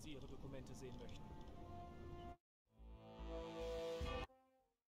wissen, wenn Sie Ihre Dokumente sehen möchten.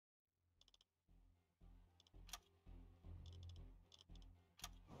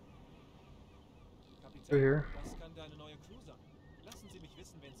 Kapitän, Here. das kann deine neue Crew sein. Lassen Sie mich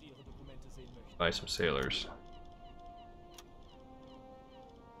wissen, wenn Sie Ihre Dokumente sehen möchten. Buy some sailors.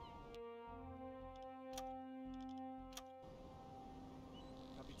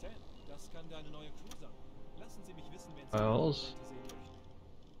 Kapitän, das kann deine neue Crew sein. Lassen Sie mich wissen, wenn Sie Ihre Files. Dokumente sehen möchten.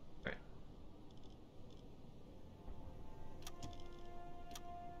 Okay.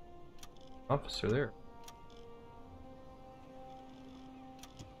 Officer there.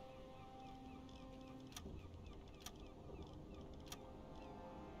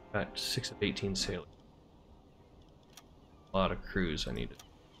 Got 6 of 18 sailors. A lot of crews I needed.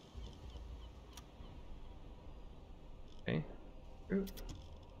 Okay. Crew.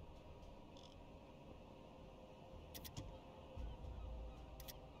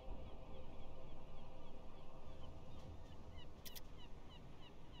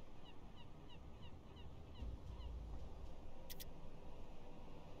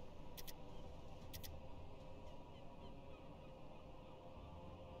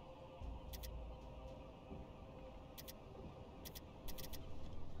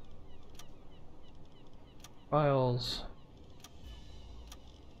 Files.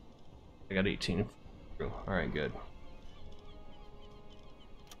 I got 18. Alright, good.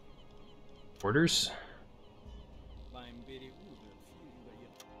 Orders. Beim BDU wird viel über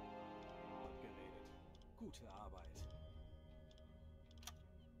Ihre geredet. Gute Arbeit.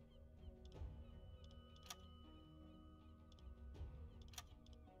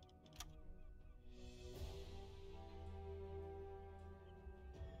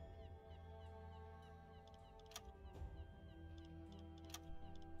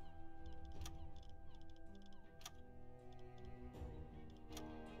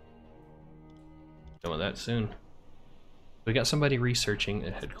 Done with that soon. We got somebody researching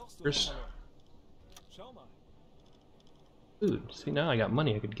at Was brauchst du, Herr headquarters. Malone? Schau mal. Food. See, now I got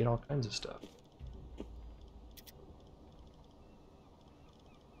money. I could get all kinds of stuff.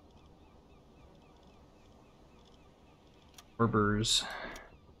 Orbers.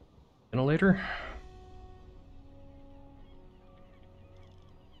 Ventilator.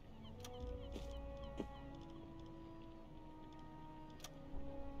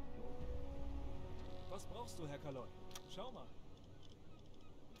 Was brauchst du, Herr Kalon? Schau mal.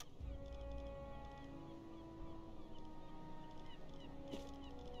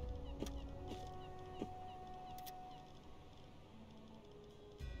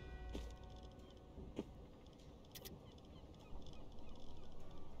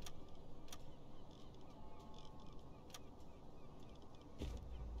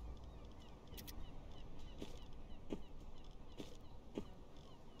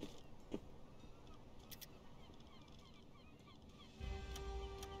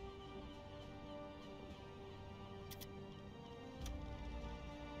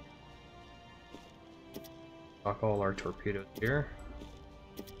 Stock all our torpedoes here.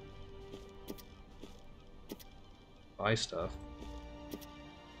 Buy stuff.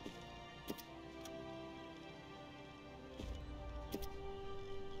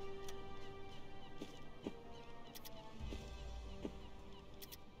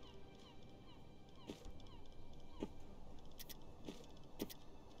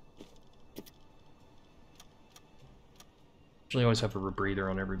 Usually always have a rebreather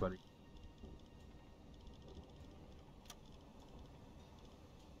on everybody.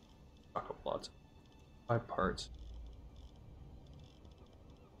 Stock up lots. 5 parts.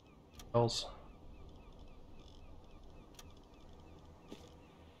 Else.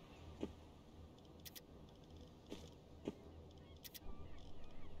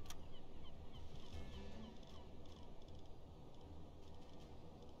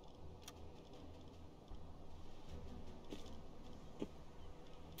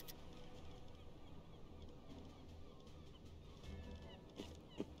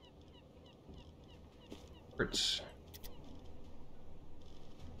 Parts.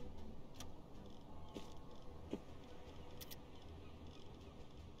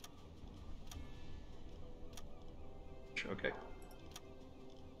 Okay.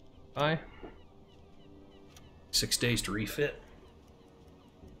 Bye. 6 days to refit.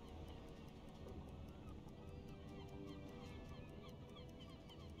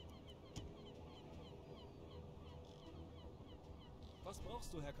 Was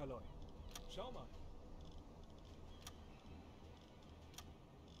brauchst du, Herr Kaloy? Schau mal.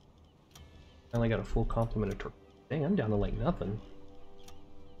 I only got a full complement of torque. Dang, I'm down to like nothing.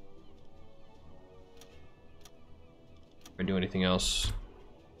 If I do anything else.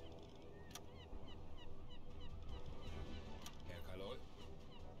 Herr Kaloy.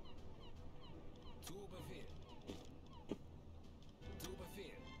 Zu Befehl. Zu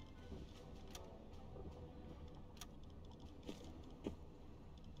Befehl.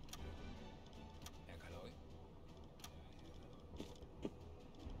 Herr Kaloy.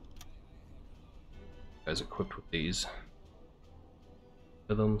 Guys equipped with these.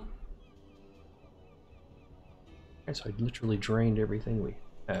 Of them. Okay, so I literally drained everything we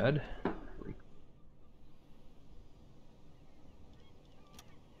had.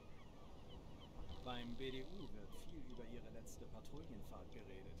 Beim BDU wird viel über Ihre letzte Patrouillenfahrt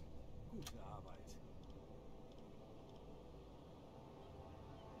geredet. Gute Arbeit.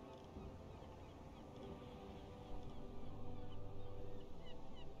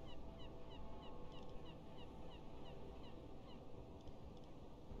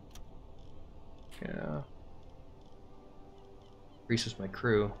 Yeah. Increases my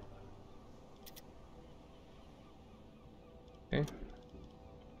crew. Okay.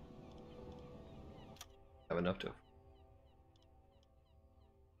 Have enough to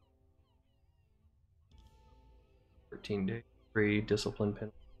 13-day free discipline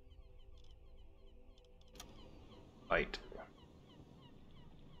penalty. Fight.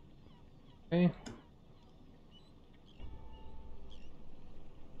 Okay.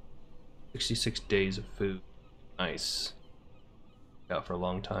 66 days of food. Nice. Out for a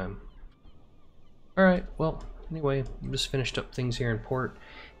long time. Alright, well, anyway, I'm just finished up things here in port,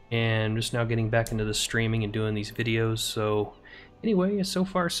 and I'm just now getting back into the streaming and doing these videos. So anyway, so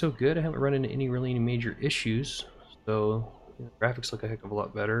far so good. I haven't run into any major issues. So you know, graphics look a heck of a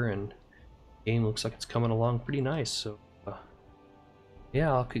lot better, and the game looks like it's coming along pretty nice. So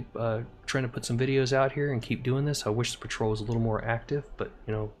yeah, I'll keep trying to put some videos out here and keep doing this. I wish the patrol was a little more active, but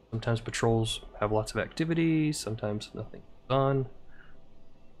you know, sometimes patrols have lots of activities, sometimes nothing goes on.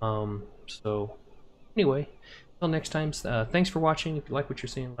 So anyway, until next time, thanks for watching. If you like what you're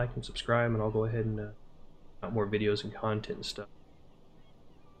seeing, like and subscribe, and I'll go ahead and out more videos and content and stuff.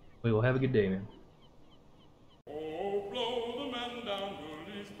 We will have a good day, man.